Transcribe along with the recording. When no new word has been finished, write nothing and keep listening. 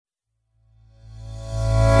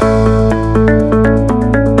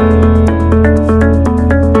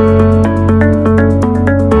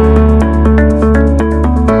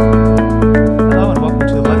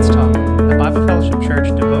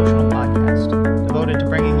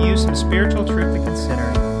a spiritual truth to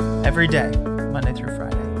consider every day, Monday through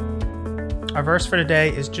Friday. Our verse for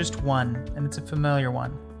today is just one, and it's a familiar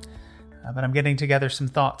one. But I'm getting together some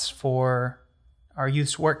thoughts for our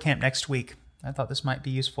youth's work camp next week. I thought this might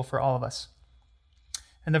be useful for all of us.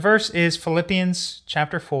 And the verse is Philippians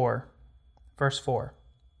chapter 4, verse 4.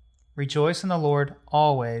 Rejoice in the Lord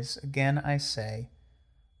always. Again, I say,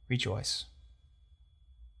 rejoice.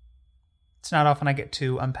 It's not often I get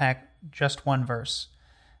to unpack just one verse,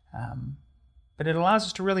 but it allows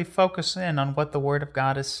us to really focus in on what the Word of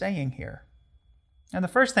God is saying here. And the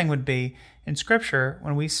first thing would be, in Scripture,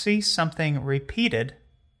 when we see something repeated,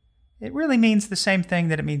 it really means the same thing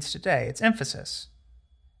that it means today. It's emphasis.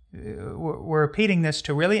 We're repeating this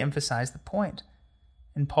to really emphasize the point.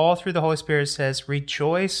 And Paul, through the Holy Spirit, says,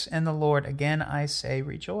 rejoice in the Lord. Again, I say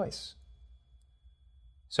rejoice.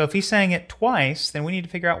 So if he's saying it twice, then we need to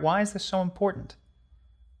figure out, why is this so important?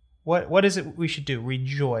 What is it we should do?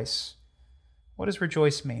 Rejoice. What does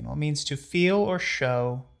rejoice mean? Well, it means to feel or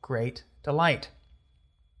show great delight.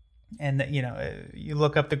 And, you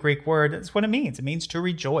look up the Greek word, that's what it means. It means to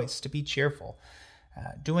rejoice, to be cheerful,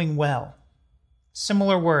 doing well.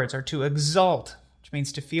 Similar words are to exult, which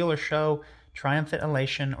means to feel or show triumphant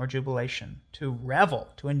elation or jubilation, to revel,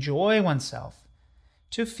 to enjoy oneself,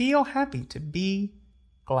 to feel happy, to be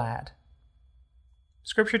glad.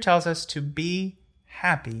 Scripture tells us to be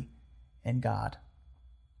happy in God.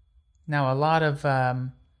 Now, a lot of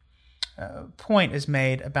point is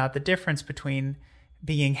made about the difference between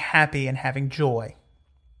being happy and having joy.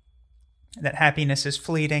 That happiness is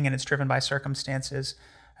fleeting and it's driven by circumstances.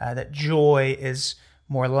 That joy is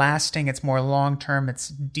more lasting, it's more long-term, it's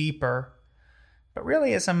deeper. But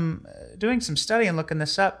really, as I'm doing some study and looking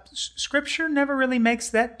this up, Scripture never really makes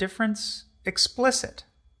that difference explicit.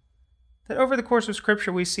 That over the course of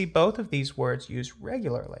Scripture, we see both of these words used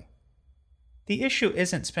regularly. The issue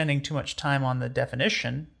isn't spending too much time on the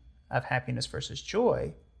definition of happiness versus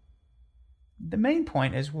joy. The main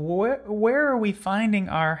point is, where are we finding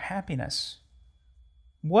our happiness?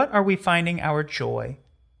 What are we finding our joy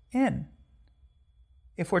in?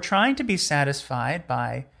 If we're trying to be satisfied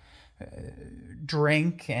by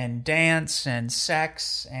drink and dance and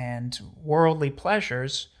sex and worldly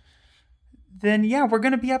pleasures, then we're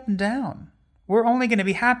going to be up and down. We're only going to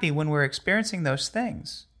be happy when we're experiencing those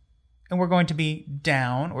things. And we're going to be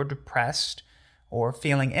down or depressed or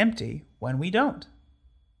feeling empty when we don't.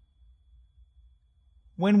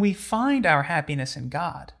 When we find our happiness in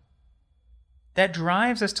God, that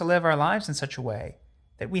drives us to live our lives in such a way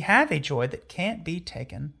that we have a joy that can't be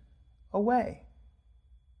taken away.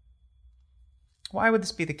 Why would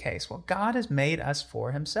this be the case? Well, God has made us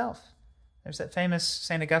for himself. There's that famous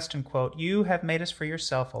St. Augustine quote, "You have made us for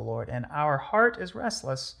yourself, O Lord, and our heart is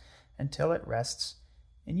restless until it rests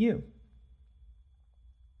in you."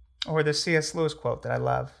 Or the C.S. Lewis quote that I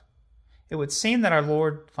love, "It would seem that our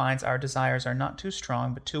Lord finds our desires are not too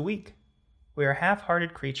strong, but too weak. We are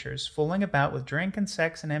half-hearted creatures, fooling about with drink and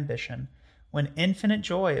sex and ambition, when infinite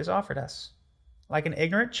joy is offered us. Like an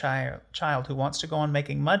ignorant child who wants to go on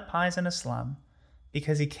making mud pies in a slum,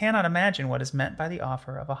 because he cannot imagine what is meant by the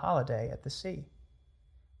offer of a holiday at the sea.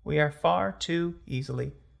 We are far too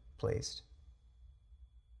easily pleased."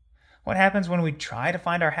 What happens when we try to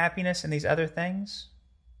find our happiness in these other things?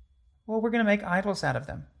 Well, we're going to make idols out of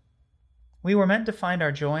them. We were meant to find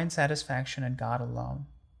our joy and satisfaction in God alone.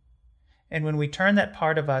 And when we turn that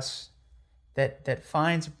part of us that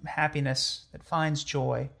finds happiness, that finds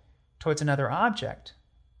joy, towards another object,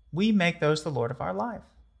 we make those the Lord of our life.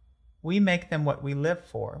 We make them what we live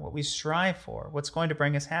for, what we strive for, what's going to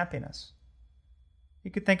bring us happiness. You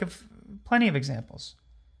could think of plenty of examples.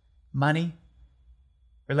 Money,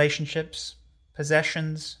 relationships,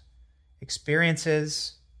 possessions,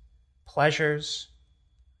 experiences, pleasures.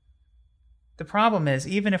 The problem is,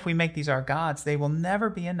 even if we make these our gods, they will never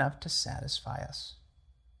be enough to satisfy us.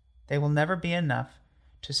 They will never be enough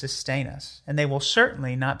to sustain us, and they will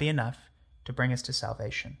certainly not be enough to bring us to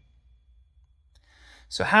salvation.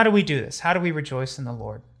 So how do we do this? How do we rejoice in the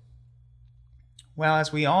Lord? Well,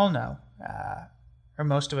 as we all know, or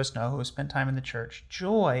most of us know who have spent time in the church,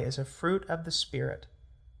 joy is a fruit of the Spirit.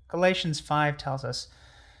 Galatians 5 tells us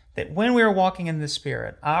that when we are walking in the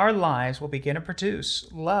Spirit, our lives will begin to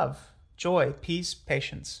produce love, joy, peace,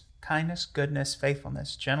 patience, kindness, goodness,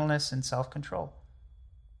 faithfulness, gentleness, and self-control.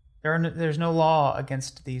 There's no law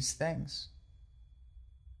against these things.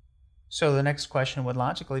 So the next question would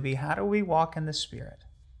logically be, how do we walk in the Spirit?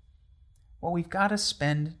 Well, we've got to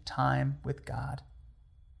spend time with God.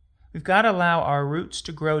 We've got to allow our roots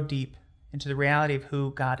to grow deep into the reality of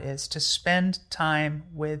who God is, to spend time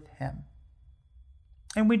with Him.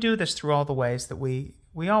 And we do this through all the ways that we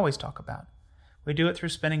we always talk about. We do it through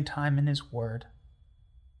spending time in His Word,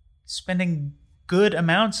 spending good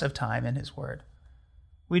amounts of time in His Word.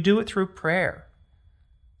 We do it through prayer,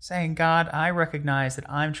 saying, God, I recognize that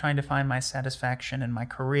I'm trying to find my satisfaction in my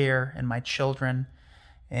career, in my children,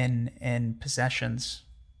 in possessions.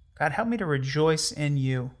 God, help me to rejoice in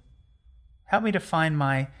You. Help me to find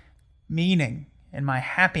my meaning and my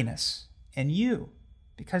happiness in You,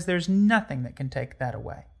 because there's nothing that can take that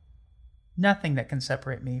away. Nothing that can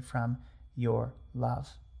separate me from Your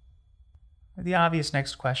love. The obvious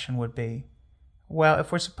next question would be, well,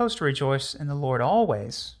 if we're supposed to rejoice in the Lord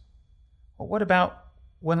always, well, what about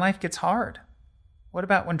when life gets hard? What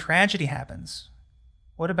about when tragedy happens?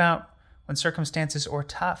 What about when circumstances are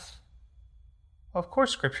tough? Well, of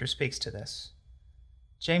course, Scripture speaks to this.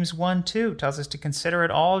 James 1:2 tells us to consider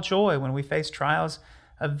it all joy when we face trials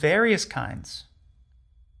of various kinds.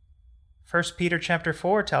 1 Peter chapter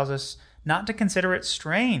 4 tells us not to consider it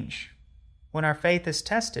strange when our faith is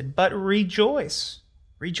tested, but rejoice.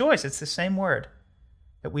 Rejoice, it's the same word,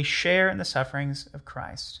 that we share in the sufferings of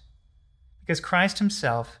Christ. Because Christ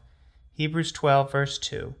Himself, Hebrews 12 verse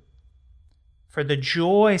 2, for the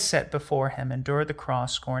joy set before Him endured the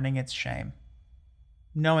cross, scorning its shame,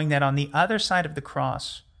 knowing that on the other side of the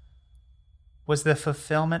cross was the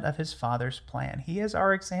fulfillment of His Father's plan. He is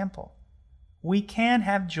our example. We can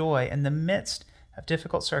have joy in the midst of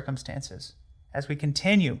difficult circumstances as we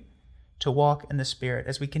continue to walk in the Spirit,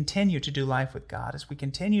 as we continue to do life with God, as we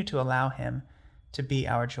continue to allow Him to be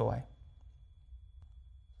our joy.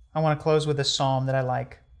 I want to close with a psalm that I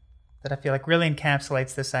like, that I feel like really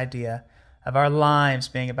encapsulates this idea of our lives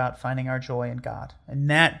being about finding our joy in God, and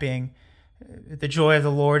that being the joy of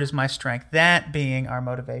the Lord is my strength, that being our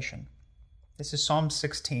motivation. This is Psalm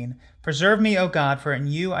 16. Preserve me, O God, for in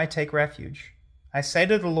You I take refuge. I say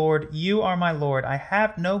to the Lord, You are my Lord. I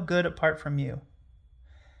have no good apart from You.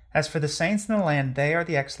 As for the saints in the land, they are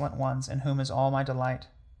the excellent ones, in whom is all my delight.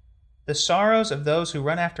 The sorrows of those who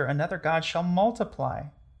run after another god shall multiply.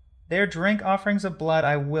 Their drink offerings of blood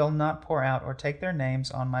I will not pour out, or take their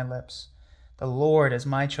names on my lips. The Lord is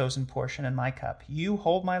my chosen portion and my cup. You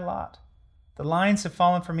hold my lot. The lines have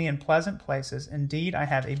fallen for me in pleasant places. Indeed, I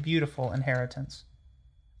have a beautiful inheritance.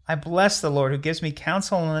 I bless the Lord who gives me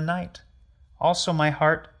counsel in the night. Also my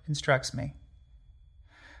heart instructs me.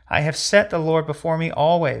 I have set the Lord before me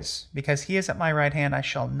always. Because He is at my right hand, I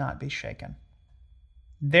shall not be shaken.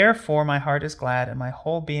 Therefore my heart is glad, and my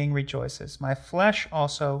whole being rejoices. My flesh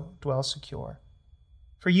also dwells secure.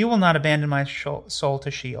 For You will not abandon my soul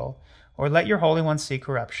to Sheol, or let Your Holy One see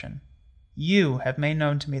corruption. You have made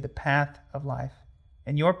known to me the path of life.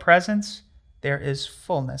 In Your presence there is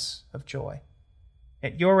fullness of joy.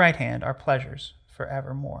 At Your right hand are pleasures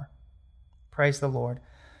forevermore. Praise the Lord.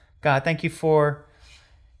 God, thank You for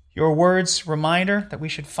Your word's reminder that we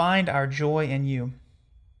should find our joy in You.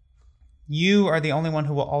 You are the only one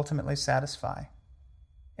who will ultimately satisfy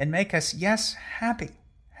and make us, yes, happy.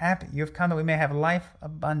 You have come that we may have life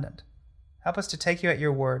abundant. Help us to take You at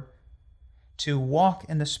Your word, to walk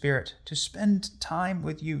in the Spirit, to spend time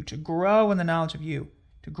with You, to grow in the knowledge of You,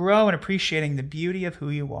 to grow in appreciating the beauty of who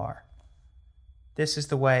You are. This is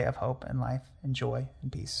the way of hope and life and joy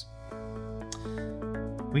and peace.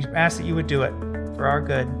 We ask that You would do it for our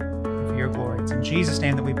good and for Your glory. It's in Jesus'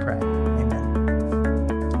 name that we pray. Amen.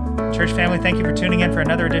 Church family, thank you for tuning in for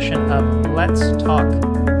another edition of Let's Talk.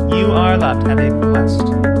 You are loved. Have a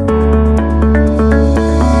blessed